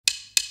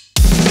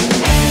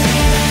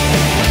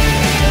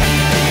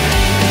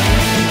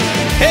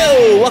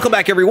Welcome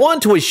back,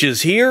 everyone.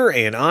 Toyshiz here,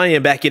 and I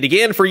am back yet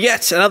again for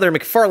yet another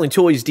McFarlane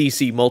Toys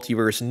DC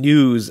Multiverse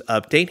news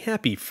update.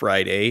 Happy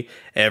Friday,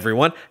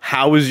 everyone.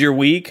 How was your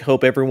week?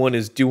 Hope everyone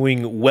is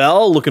doing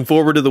well. Looking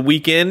forward to the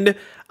weekend,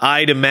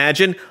 I'd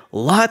imagine.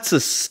 Lots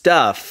of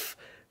stuff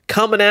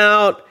coming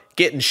out,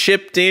 getting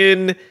shipped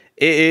in.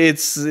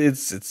 It's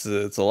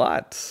a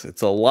lot.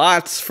 It's a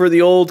lot for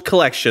the old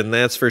collection,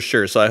 that's for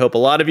sure. So I hope a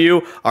lot of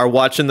you are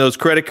watching those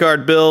credit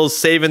card bills,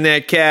 saving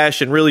that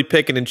cash, and really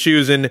picking and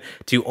choosing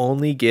to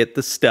only get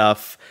the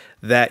stuff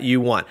that you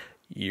want.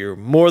 You're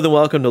more than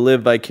welcome to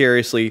live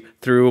vicariously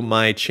through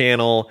my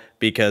channel,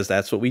 because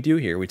that's what we do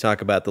here. We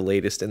talk about the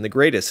latest and the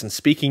greatest. And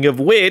speaking of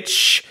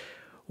which,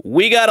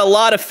 we got a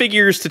lot of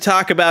figures to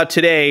talk about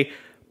today,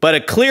 but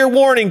a clear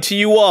warning to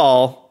you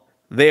all,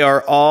 they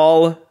are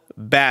all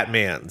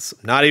Batmans.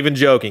 Not even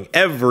joking.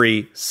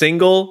 Every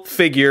single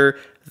figure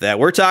that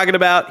we're talking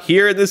about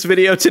here in this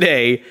video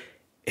today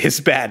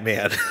is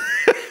Batman.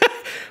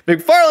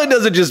 McFarlane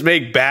doesn't just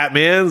make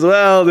Batmans.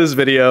 Well, this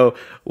video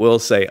will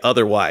say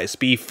otherwise.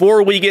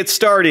 Before we get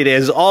started,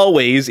 as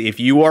always, if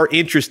you are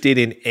interested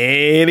in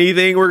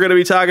anything we're going to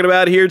be talking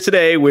about here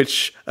today,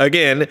 which,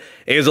 again,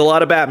 is a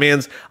lot of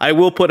Batmans, I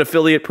will put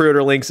affiliate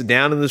pre-order links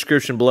down in the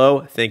description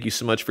below. Thank you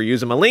so much for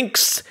using my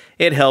links.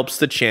 It helps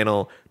the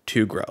channel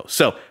to grow.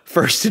 So,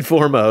 first and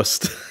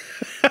foremost,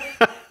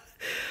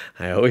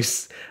 I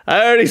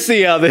already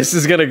see how this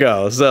is gonna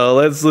go. So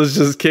let's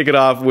just kick it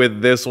off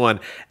with this one.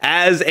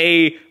 And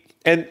a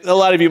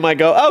lot of you might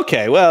go,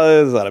 okay,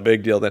 well, it's not a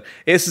big deal then.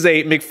 This is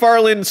a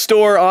McFarlane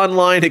Store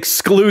online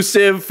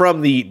exclusive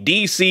from the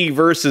DC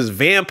versus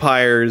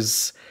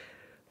Vampires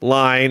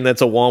line.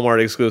 That's a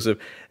Walmart exclusive.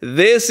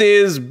 This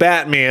is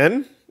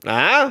Batman.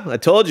 I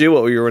told you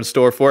what we were in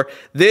store for.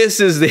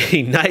 This is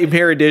the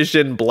Nightmare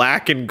Edition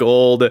black and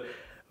gold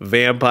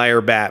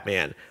Vampire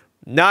Batman.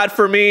 Not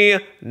for me,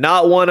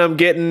 not one I'm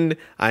getting.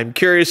 I'm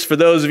curious for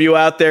those of you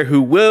out there who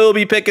will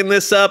be picking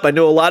this up. I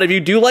know a lot of you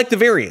do like the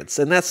variants,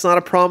 and that's not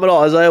a problem at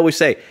all. As I always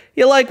say,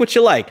 you like what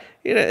you like.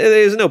 You know,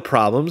 there's no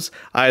problems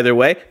either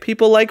way.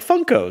 People like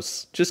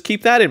Funkos. Just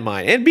keep that in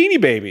mind. And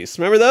Beanie Babies.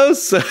 Remember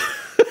those?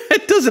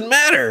 It doesn't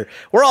matter.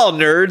 We're all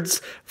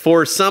nerds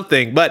for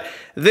something. But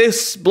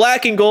this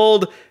black and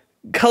gold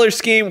color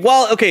scheme,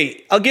 well,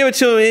 okay, I'll give it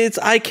to him. It's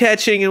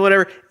eye-catching and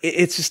whatever.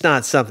 It's just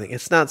not something.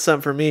 It's not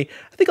something for me.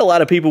 I think a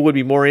lot of people would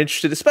be more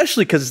interested,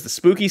 especially because it's the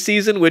spooky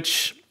season,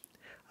 which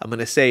I'm going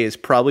to say is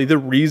probably the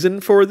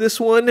reason for this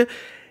one.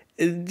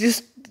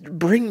 Just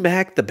bring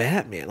back the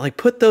Batman. Like,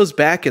 put those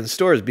back in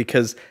stores,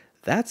 because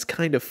that's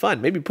kind of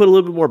fun. Maybe put a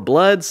little bit more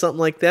blood, something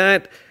like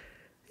that.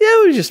 Yeah,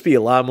 it would just be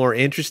a lot more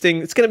interesting.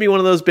 It's going to be one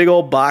of those big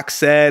old box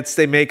sets.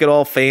 They make it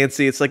all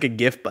fancy. It's like a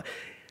gift, but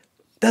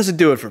doesn't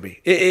do it for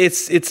me.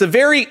 It's a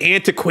very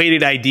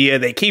antiquated idea.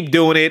 They keep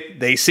doing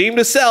it. They seem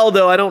to sell,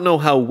 though. I don't know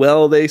how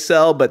well they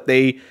sell, but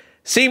they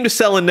seem to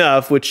sell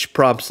enough, which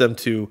prompts them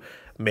to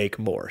make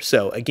more.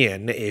 So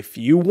again, if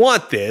you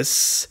want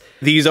this,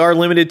 these are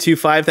limited to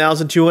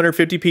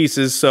 5,250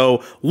 pieces.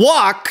 So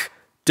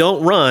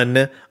don't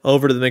run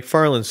over to the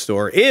McFarlane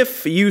Store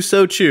if you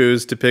so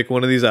choose to pick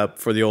one of these up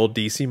for the old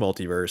DC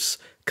Multiverse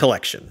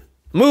collection.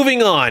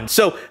 Moving on.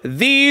 So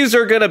these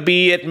are going to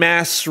be at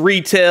mass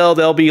retail.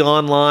 They'll be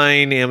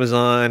online,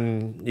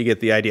 Amazon. You get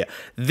the idea.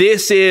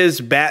 This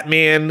is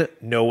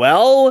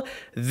GLIDER-NOEL.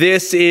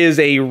 This is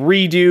a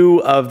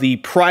redo of the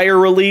prior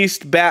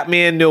released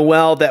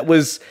GLIDER-NOEL that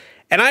was,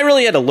 and I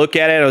really had to look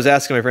at it. I was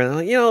asking my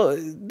friend, you know,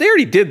 they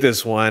already did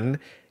this one.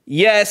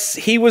 Yes,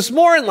 he was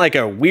more in like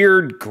a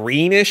weird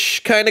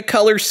greenish kind of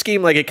color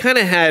scheme. Like, it kind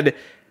of had,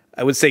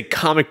 I would say,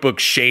 comic book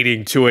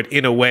shading to it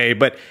in a way,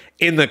 but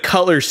in the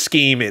color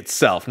scheme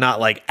itself, not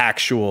like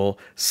actual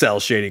cell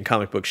shading,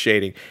 comic book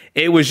shading.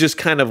 It was just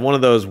kind of one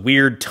of those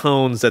weird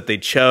tones that they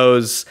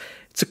chose.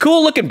 It's a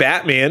cool looking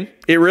Batman.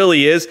 It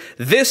really is.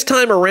 This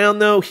time around,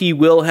 though, he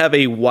will have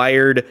a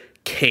wired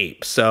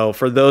cape. So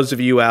for those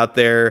of you out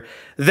there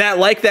that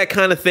like that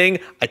kind of thing,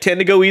 I tend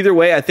to go either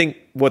way. I think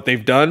what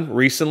they've done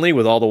recently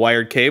with all the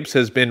wired capes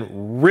has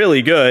been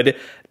really good,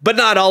 but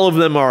not all of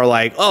them are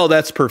like, oh,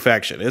 that's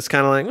perfection. It's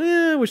kind of like,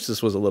 I wish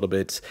this was a little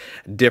bit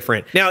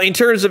different. Now, in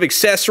terms of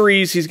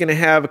accessories, he's going to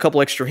have a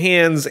couple extra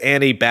hands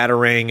and a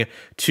Batarang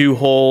to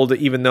hold,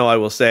 even though I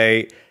will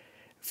say,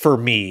 for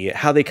me,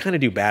 how they kind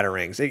of do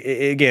Batarangs,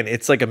 again,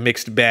 it's like a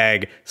mixed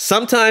bag.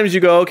 Sometimes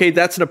you go, okay,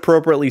 that's an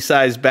appropriately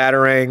sized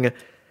Batarang.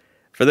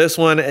 For this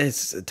one,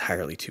 it's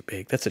entirely too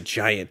big. That's a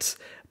giant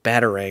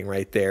Batarang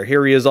right there.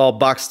 Here he is all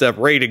boxed up,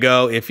 ready to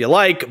go. If you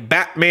like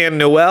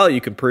GLIDER-NOEL,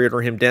 you can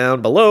pre-order him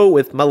down below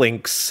with my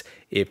links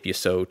if you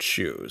so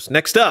choose.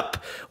 Next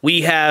up,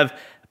 we have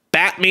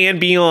Batman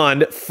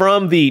Beyond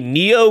from the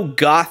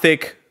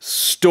Neo-Gothic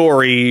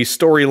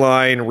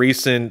storyline,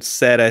 recent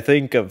set, I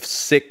think, of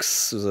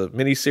 6, it was a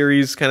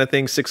miniseries kind of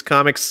thing, 6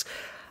 comics.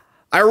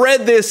 I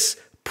read this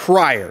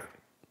prior.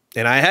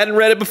 And I hadn't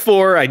read it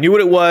before. I knew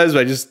what it was, but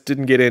I just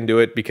didn't get into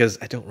it because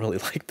I don't really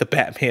like the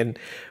Batman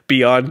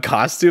Beyond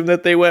costume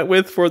that they went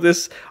with for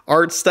this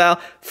art style.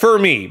 For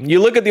me,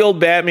 you look at the old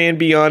Batman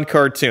Beyond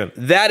cartoon.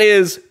 That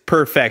is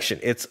perfection.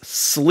 It's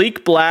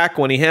sleek black.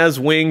 When he has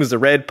wings, the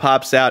red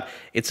pops out.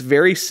 It's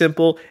very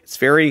simple. It's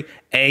very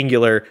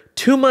angular.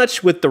 Too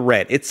much with the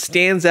red. It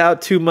stands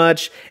out too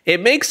much. It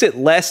makes it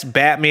less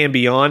Batman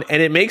Beyond,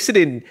 and it makes it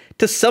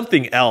into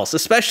something else,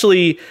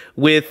 especially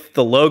with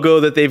the logo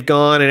that they've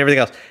gone and everything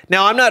else.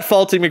 Now, I'm not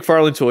faulting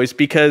McFarlane Toys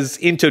because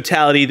in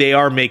totality, they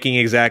are making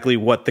exactly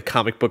what the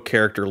comic book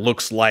character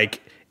looks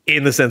like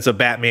in the sense of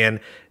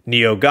Batman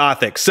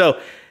Neo-Gothic. So,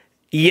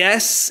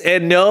 yes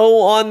and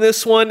no on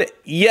this one.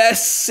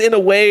 Yes, in a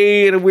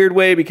way, in a weird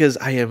way, because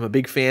I am a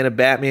big fan of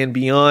Batman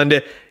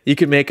Beyond. You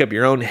can make up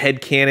your own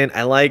headcanon.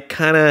 I like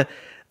kind of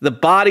the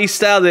body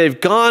style they've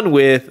gone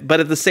with, but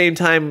at the same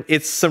time,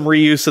 it's some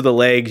reuse of the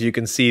legs. You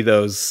can see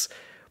those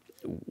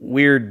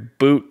weird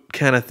boot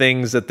kind of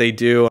things that they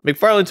do.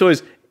 McFarlane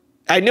Toys,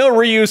 I know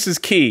reuse is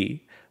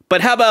key,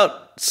 but how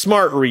about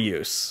smart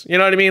reuse? You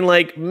know what I mean?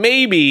 Like,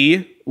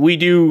 maybe we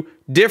do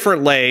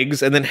different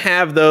legs and then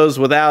have those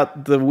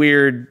without the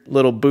weird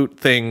little boot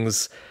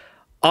things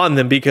on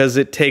them because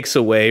it takes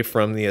away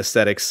from the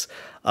aesthetics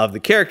of the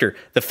character.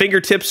 The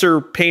fingertips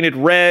are painted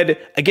red.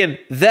 Again,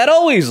 that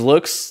always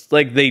looks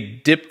like they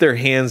dipped their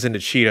hands into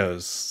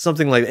Cheetos.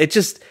 Something like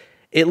that.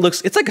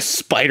 It's like a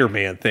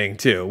Spider-Man thing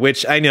too,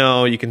 which I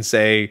know you can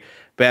say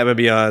Batman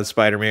Beyond,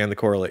 Spider-Man, the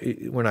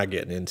correlate. We're not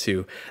getting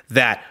into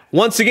that.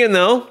 Once again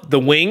though, the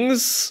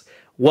wings,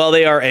 while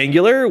they are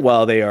angular,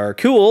 while they are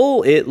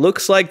cool, it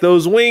looks like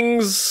those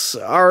wings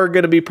are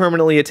going to be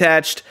permanently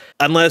attached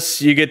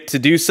unless you get to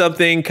do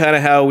something kind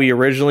of how we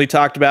originally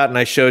talked about and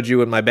I showed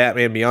you in my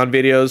Batman Beyond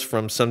videos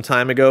from some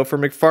time ago for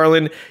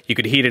McFarlane. You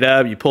could heat it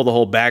up, you pull the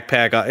whole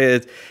backpack off.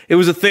 It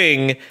was a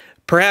thing.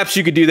 Perhaps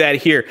you could do that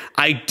here.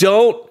 I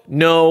don't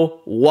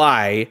know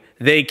why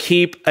they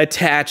keep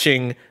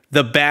attaching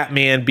the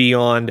Batman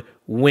Beyond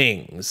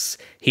wings.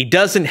 He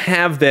doesn't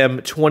have them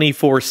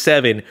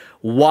 24/7.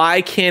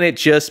 Why can't it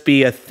just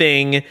be a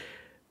thing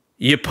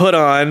you put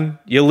on,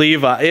 you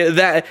leave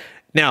that?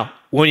 Now,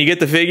 when you get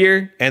the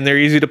figure and they're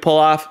easy to pull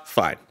off,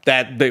 fine.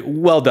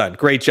 Well done,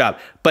 great job.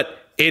 But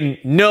in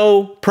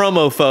no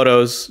promo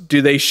photos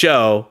do they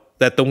show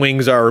that the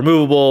wings are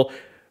removable.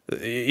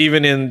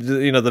 Even in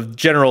the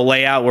general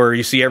layout where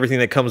you see everything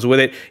that comes with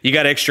it, you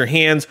got extra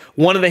hands.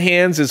 One of the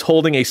hands is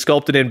holding a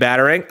sculpted in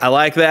Batarang. I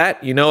like that.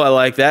 I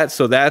like that.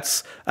 So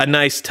that's a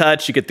nice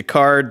touch. You get the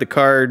card. The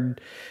card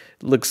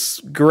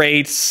looks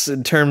great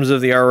in terms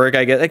of the artwork.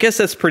 I guess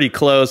that's pretty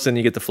close. And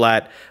you get the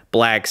flat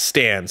black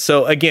stand.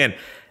 So again,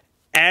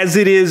 as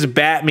it is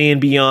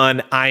Batman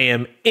Beyond, I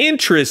am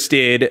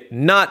interested,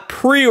 not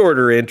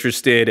pre-order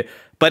interested,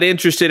 but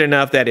interested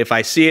enough that if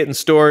I see it in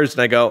stores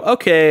and I go,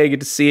 okay, I get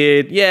to see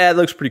it. Yeah, it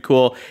looks pretty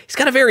cool. He's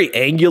got a very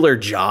angular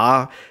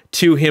jaw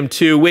to him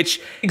too,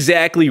 which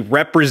exactly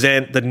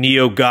represent the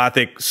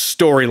Neo-Gothic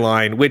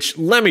storyline, which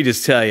let me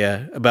just tell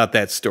you about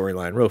that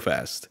storyline real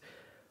fast.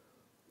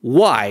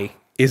 Why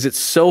is it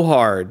so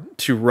hard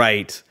to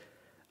write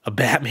a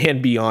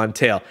Batman Beyond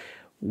tale?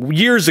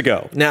 Years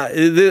ago, now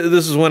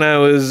this is when I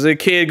was a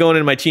kid going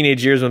into my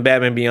teenage years when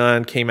Batman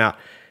Beyond came out.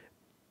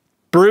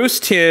 Bruce,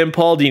 Tim,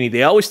 Paul Dini,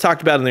 they always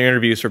talked about in their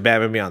interviews for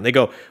Batman Beyond. They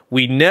go,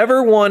 we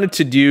never wanted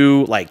to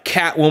do like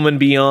Catwoman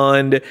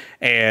Beyond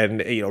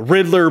and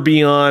Riddler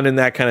Beyond and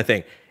that kind of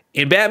thing.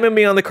 In Batman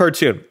Beyond the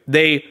cartoon,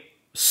 they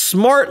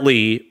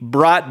smartly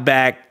brought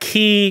back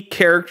key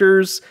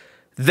characters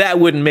that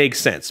wouldn't make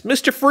sense.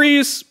 Mr.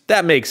 Freeze,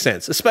 that makes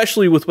sense,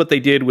 especially with what they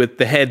did with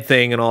the head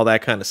thing and all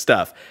that kind of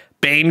stuff.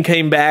 Bane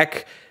came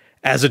back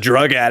as a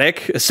drug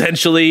addict,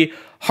 essentially.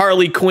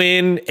 Harley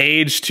Quinn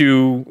aged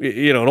to,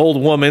 an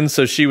old woman,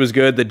 so she was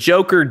good. The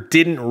Joker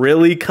didn't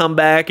really come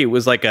back. It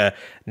was like a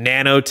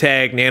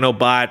nanotech,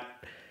 nanobot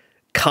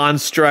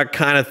construct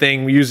kind of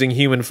thing using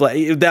human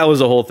flesh. That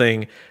was a whole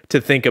thing to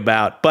think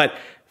about. But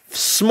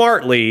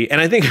smartly, and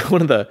I think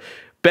one of the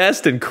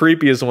best and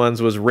creepiest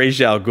ones was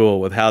Ra's al Ghul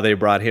with how they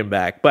brought him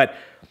back. But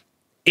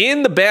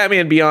in the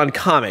Batman Beyond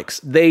comics,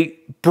 they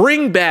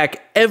bring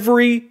back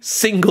every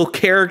single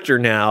character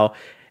now,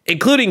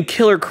 including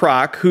Killer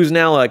Croc, who's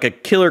now like a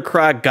Killer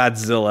Croc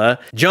Godzilla.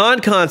 John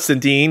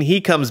Constantine,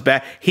 he comes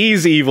back.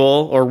 He's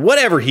evil, or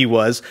whatever he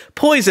was.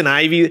 Poison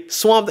Ivy,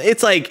 Swamp.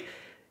 It's like,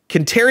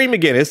 can Terry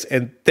McGinnis,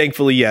 and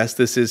thankfully, yes,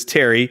 this is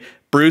Terry.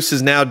 Bruce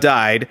has now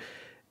died.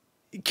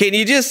 Can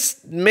you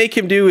just make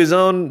him do his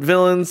own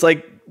villains?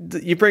 Like,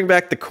 you bring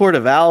back the Court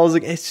of Owls.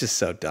 It's just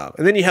so dumb.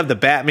 And then you have the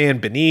Batman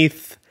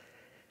Beneath.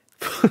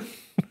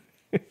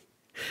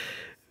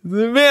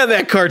 Man,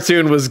 that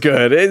cartoon was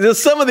good.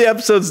 Some of the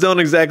episodes don't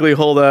exactly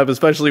hold up,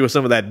 especially with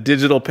some of that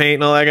digital paint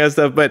and all that kind of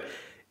stuff, but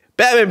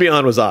Batman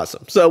Beyond was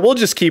awesome. So we'll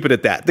just keep it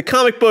at that. The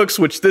comic books,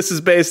 which this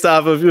is based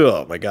off of,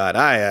 oh my God,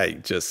 I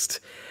just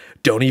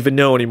don't even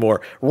know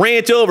anymore.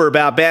 Rant over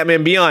about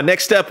Batman Beyond.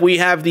 Next up, we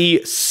have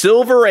the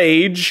Silver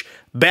Age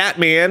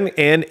Batman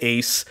and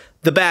Ace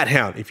the Bat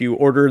Hound. If you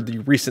ordered the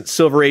recent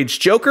Silver Age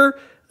Joker,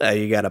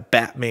 you got a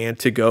Batman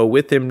to go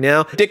with him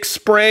now. Dick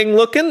Sprang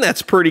looking,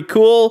 that's pretty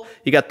cool.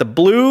 You got the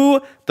blue,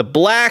 the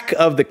black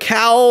of the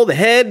cowl, the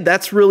head,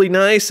 that's really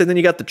nice. And then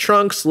you got the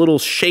trunks, little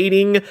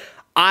shading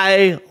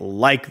I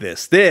like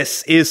this.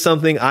 This is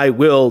something I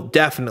will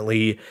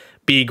definitely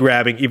be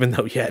grabbing, even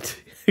though yet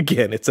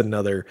again, it's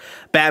another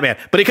Batman,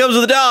 but he comes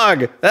with a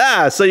dog.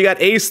 So you got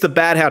Ace the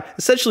Bat Hound.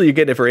 Essentially, you're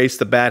getting it for Ace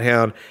the Bat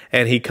Hound,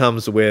 and he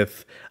comes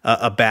with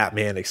a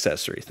Batman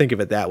accessory. Think of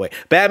it that way.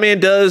 Batman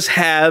does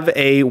have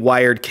a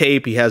wired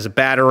cape. He has a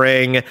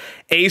Batarang.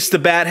 Ace the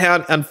Bat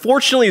Hound,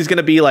 unfortunately, is going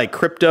to be like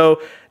Crypto.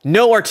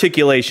 No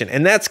articulation,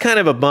 and that's kind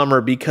of a bummer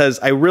because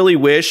I really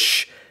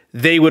wish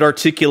they would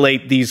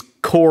articulate these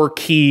core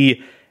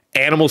key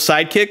animal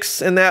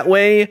sidekicks in that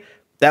way.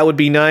 That would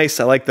be nice.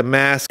 I like the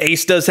mask.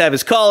 Ace does have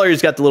his collar.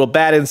 He's got the little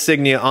bat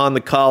insignia on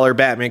the collar.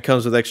 Batman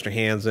comes with extra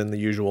hands and the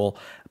usual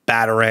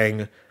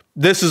Batarang.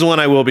 This is one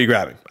I will be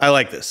grabbing. I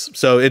like this.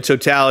 So in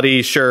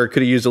totality, sure,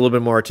 could have used a little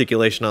bit more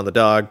articulation on the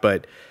dog,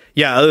 but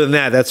yeah, other than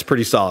that, that's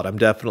pretty solid. I'm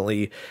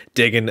definitely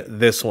digging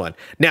this one.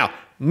 Now,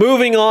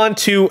 moving on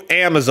to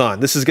Amazon.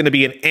 This is going to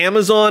be an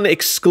Amazon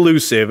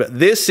exclusive.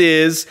 This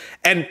is,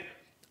 and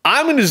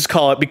I'm going to just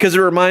call it, because it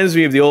reminds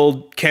me of the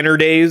old Kenner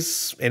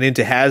days and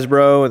into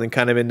Hasbro and then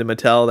kind of into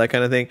Mattel, that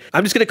kind of thing.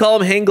 I'm just going to call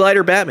him Hang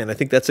Glider Batman. I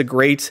think that's a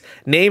great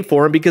name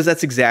for him because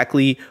that's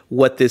exactly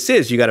what this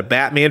is. You got a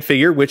Batman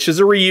figure, which is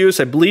a reuse.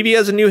 I believe he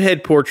has a new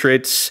head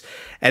portrait.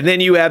 And then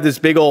you have this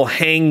big old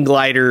hang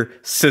glider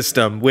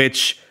system,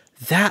 which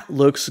that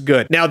looks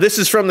good. Now, this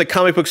is from the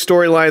comic book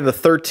storyline, The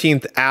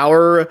 13th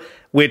Hour,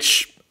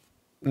 which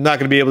I'm not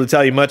going to be able to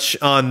tell you much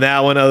on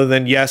that one other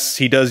than, yes,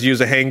 he does use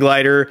a hang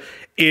glider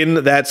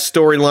in that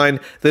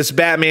storyline. This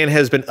Batman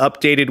has been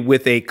updated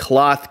with a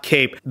cloth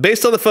cape.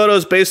 Based on the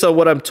photos, based on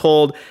what I'm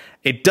told,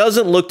 it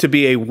doesn't look to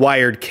be a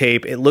wired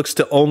cape. It looks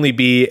to only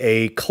be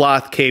a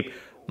cloth cape.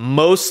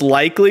 Most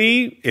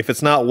likely, if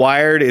it's not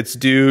wired, it's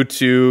due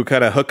to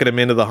kind of hooking him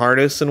into the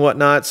harness and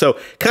whatnot. So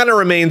kind of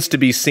remains to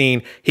be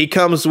seen. He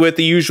comes with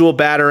the usual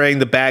Batarang,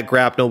 the bat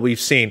grapnel we've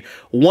seen.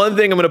 One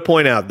thing I'm going to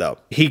point out, though,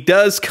 he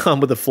does come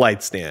with a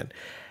flight stand.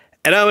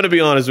 And I'm going to be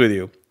honest with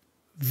you.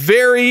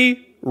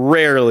 Very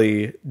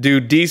rarely do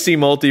DC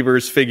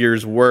Multiverse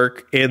figures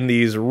work in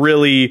these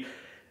really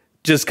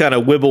just kind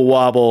of wibble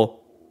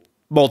wobble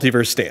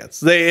multiverse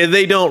stands.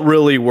 They don't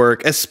really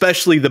work,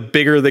 especially the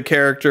bigger the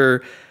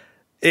character.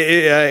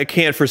 I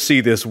can't foresee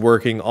this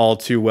working all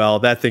too well.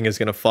 That thing is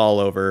going to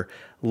fall over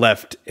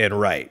left and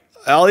right.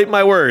 I'll eat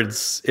my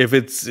words if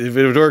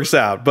it works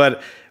out,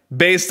 but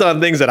based on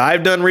things that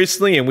I've done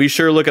recently, and we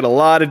sure look at a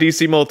lot of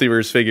DC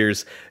Multiverse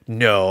figures,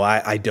 no,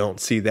 I don't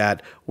see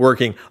that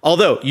working.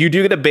 Although, you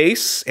do get a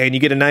base, and you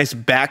get a nice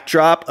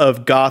backdrop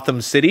of Gotham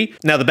City.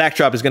 Now, the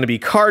backdrop is going to be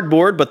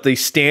cardboard, but the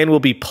stand will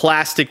be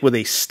plastic with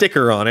a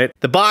sticker on it.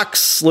 The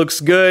box looks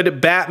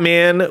good.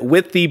 Batman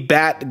with the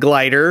Bat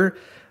Glider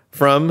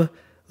from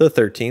The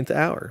 13th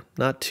Hour.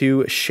 Not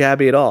too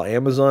shabby at all.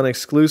 Amazon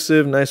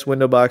exclusive, nice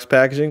window box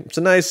packaging. It's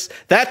a nice,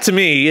 that to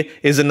me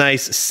is a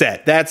nice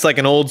set. That's like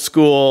an old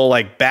school,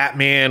 like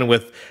Batman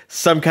with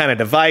some kind of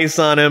device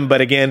on him, but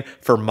again,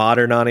 for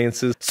modern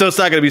audiences. So it's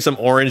not going to be some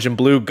orange and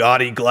blue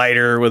gaudy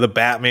glider with a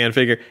Batman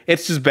figure.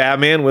 It's just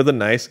Batman with a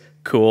nice,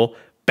 cool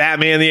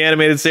Batman the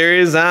Animated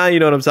Series. You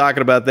know what I'm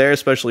talking about there,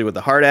 especially with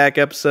the Hardak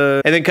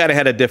episode. And then kind of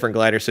had a different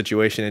glider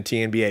situation in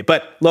TNBA.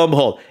 But lo and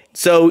behold,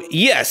 so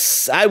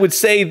yes, I would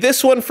say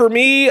this one for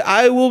me,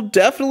 I will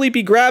definitely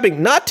be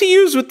grabbing. Not to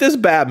use with this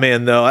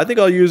Batman, though. I think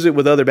I'll use it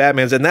with other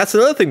Batmans. And that's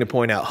another thing to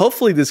point out.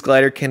 Hopefully this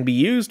glider can be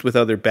used with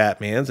other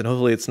Batmans, and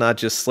hopefully it's not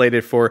just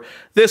slated for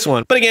this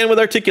one. But again, with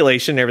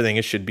articulation and everything,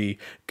 it should be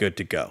good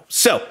to go.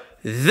 So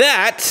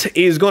that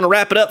is going to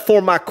wrap it up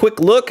for my quick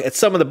look at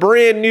some of the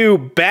brand new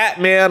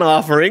Batman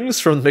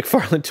offerings from the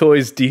McFarlane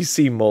Toys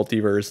DC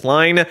Multiverse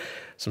line.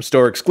 Some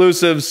store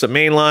exclusives, some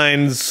main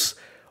lines.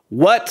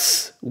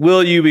 What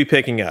will you be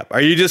picking up?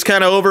 Are you just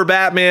kind of over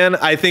Batman?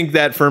 I think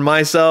that for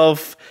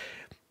myself,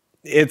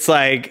 it's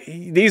like,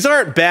 these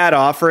aren't bad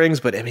offerings,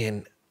 but I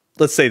mean,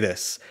 let's say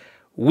this.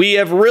 We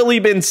have really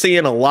been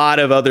seeing a lot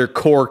of other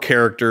core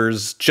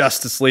characters,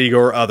 Justice League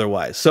or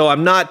otherwise. So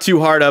I'm not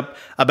too hard up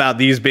about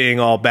these being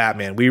all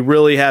Batman. We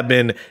really have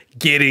been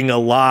getting a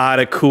lot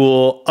of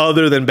cool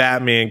other than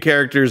Batman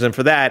characters. And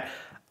for that,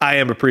 I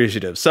am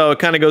appreciative. So it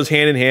kind of goes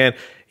hand in hand.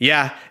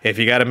 Yeah, if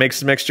you got to make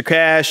some extra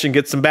cash and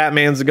get some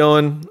Batmans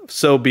going,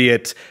 so be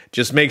it.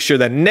 Just make sure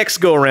that next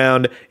go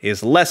around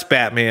is less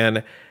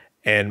Batman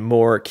and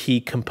more key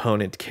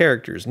component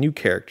characters, new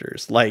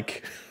characters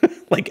like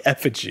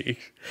Effigy.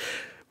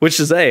 Which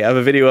is, hey, I have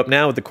a video up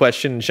now with the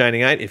question and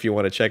Shining Eye if you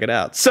want to check it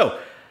out. So,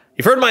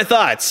 you've heard my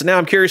thoughts. Now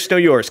I'm curious to know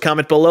yours.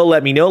 Comment below,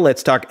 let me know.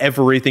 Let's talk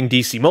everything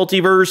DC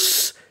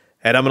Multiverse.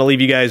 And I'm going to leave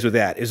you guys with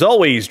that. As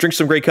always, drink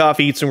some great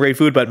coffee, eat some great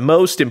food, but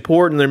most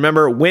importantly,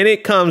 remember, when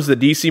it comes to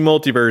DC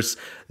Multiverse,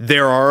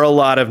 there are a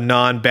lot of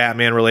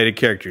non-Batman related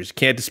characters. You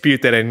can't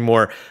dispute that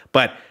anymore,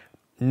 but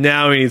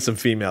now we need some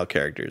female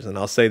characters, and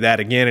I'll say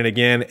that again and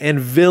again, and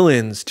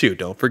villains too.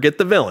 Don't forget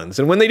the villains.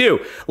 And when they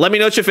do, let me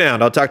know what you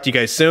found. I'll talk to you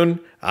guys soon.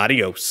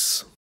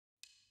 Adios.